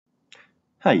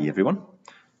Hi everyone.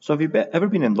 So have you ever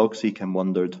been in Logseq and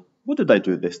wondered, what did I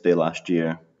do this day last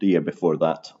year, the year before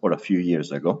that, or a few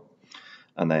years ago?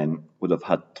 And then would have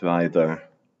had to either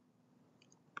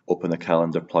open the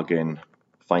calendar plugin,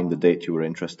 find the date you were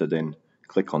interested in,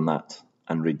 click on that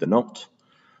and read the note,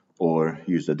 or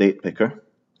use the date picker.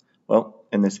 Well,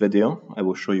 in this video, I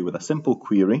will show you with a simple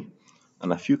query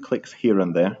and a few clicks here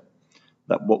and there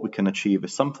that what we can achieve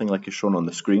is something like is shown on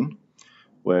the screen,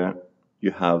 where you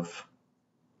have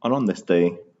an on this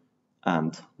day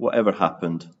and whatever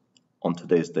happened on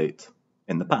today's date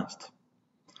in the past.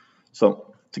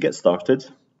 So to get started,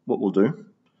 what we'll do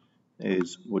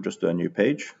is we'll just do a new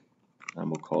page and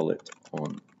we'll call it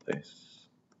on this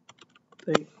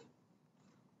day.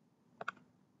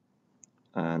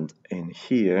 And in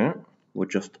here, we'll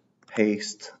just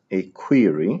paste a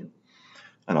query,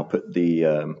 and I'll put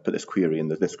this query in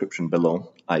the description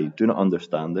below. I do not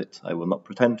understand it. I will not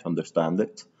pretend to understand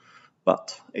it,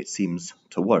 but it seems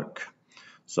to work.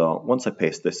 So once I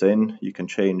paste this in, you can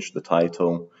change the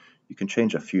title, you can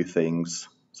change a few things,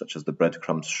 such as the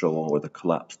breadcrumbs show or the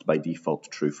collapsed by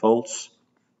default true false.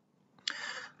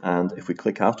 And if we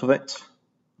click out of it,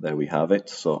 there we have it.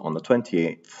 So on the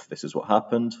 28th, this is what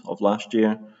happened of last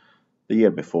year, the year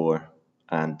before,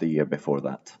 and the year before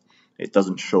that. It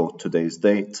doesn't show today's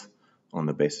date on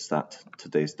the basis that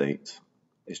today's date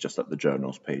is just at the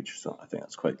journals page. So I think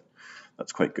that's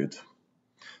quite good.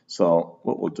 So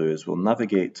what we'll do is we'll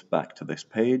navigate back to this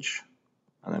page,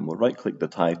 and then we'll right-click the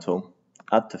title,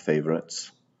 add to favorites,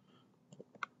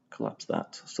 collapse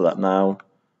that, so that now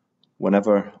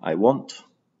whenever I want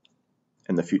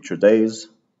in the future days,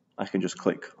 I can just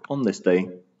click on this day,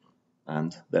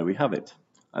 and there we have it.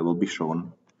 I will be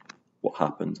shown what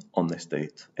happened on this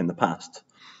date in the past.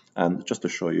 And just to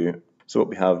show you, so what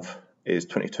we have is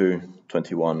 22,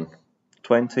 21,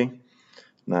 20.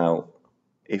 Now,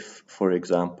 if, for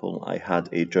example, I had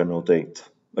a journal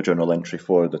entry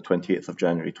for the 28th of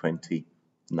January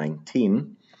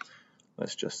 2019,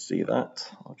 let's just see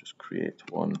that. I'll just create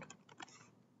one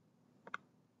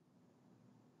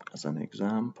as an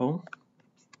example.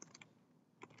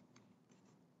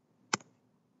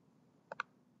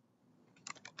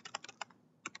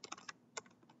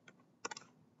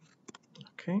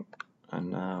 Okay,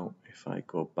 and now if I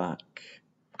go back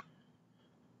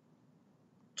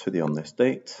to the on this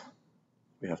date,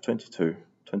 we have 22,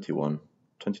 21,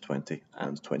 2020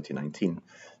 and 2019.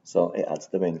 So it adds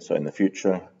them in. So in the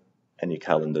future, any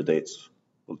calendar dates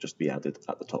will just be added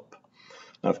at the top.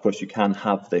 Now, of course, you can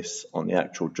have this on the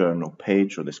actual journal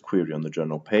page, or this query on the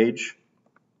journal page.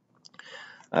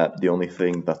 The only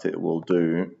thing that it will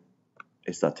do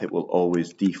is that it will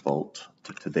always default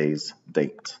to today's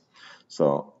date.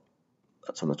 So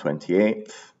that's on the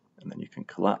 28th, and then you can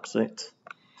collapse it.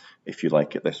 If you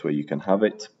like it this way, you can have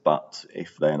it, but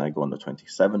if then I go on the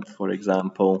 27th, for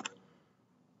example,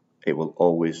 it will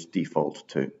always default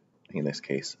to, in this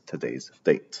case, today's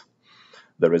date.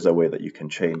 There is a way that you can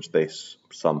change this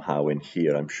somehow in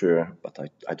here, I'm sure, but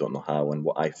I don't know how, and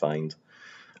what I find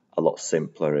a lot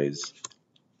simpler is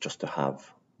just to have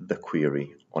the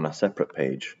query on a separate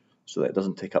page so that it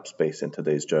doesn't take up space in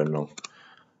today's journal.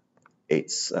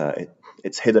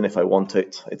 It's hidden if I want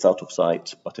it, it's out of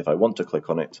sight, but if I want to click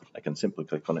on it, I can simply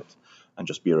click on it and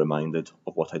just be reminded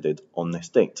of what I did on this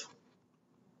date.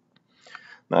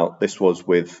 Now, this was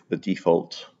with the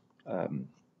default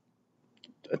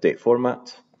date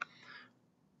format.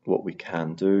 What we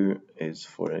can do is,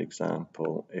 for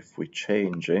example, if we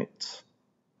change it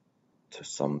to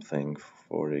something,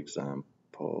 for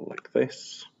example, like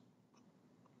this,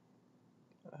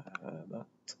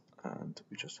 and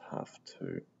we just have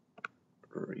to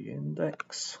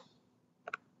reindex.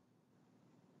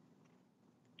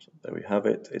 So there we have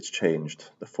it. It's changed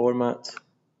the format,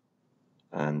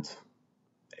 and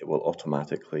it will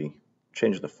automatically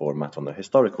change the format on the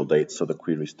historical dates, so the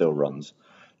query still runs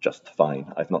just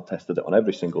fine. I've not tested it on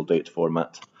every single date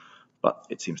format, but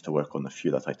it seems to work on the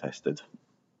few that I tested.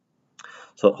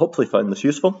 So hopefully you found this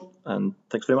useful, and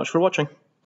thanks very much for watching.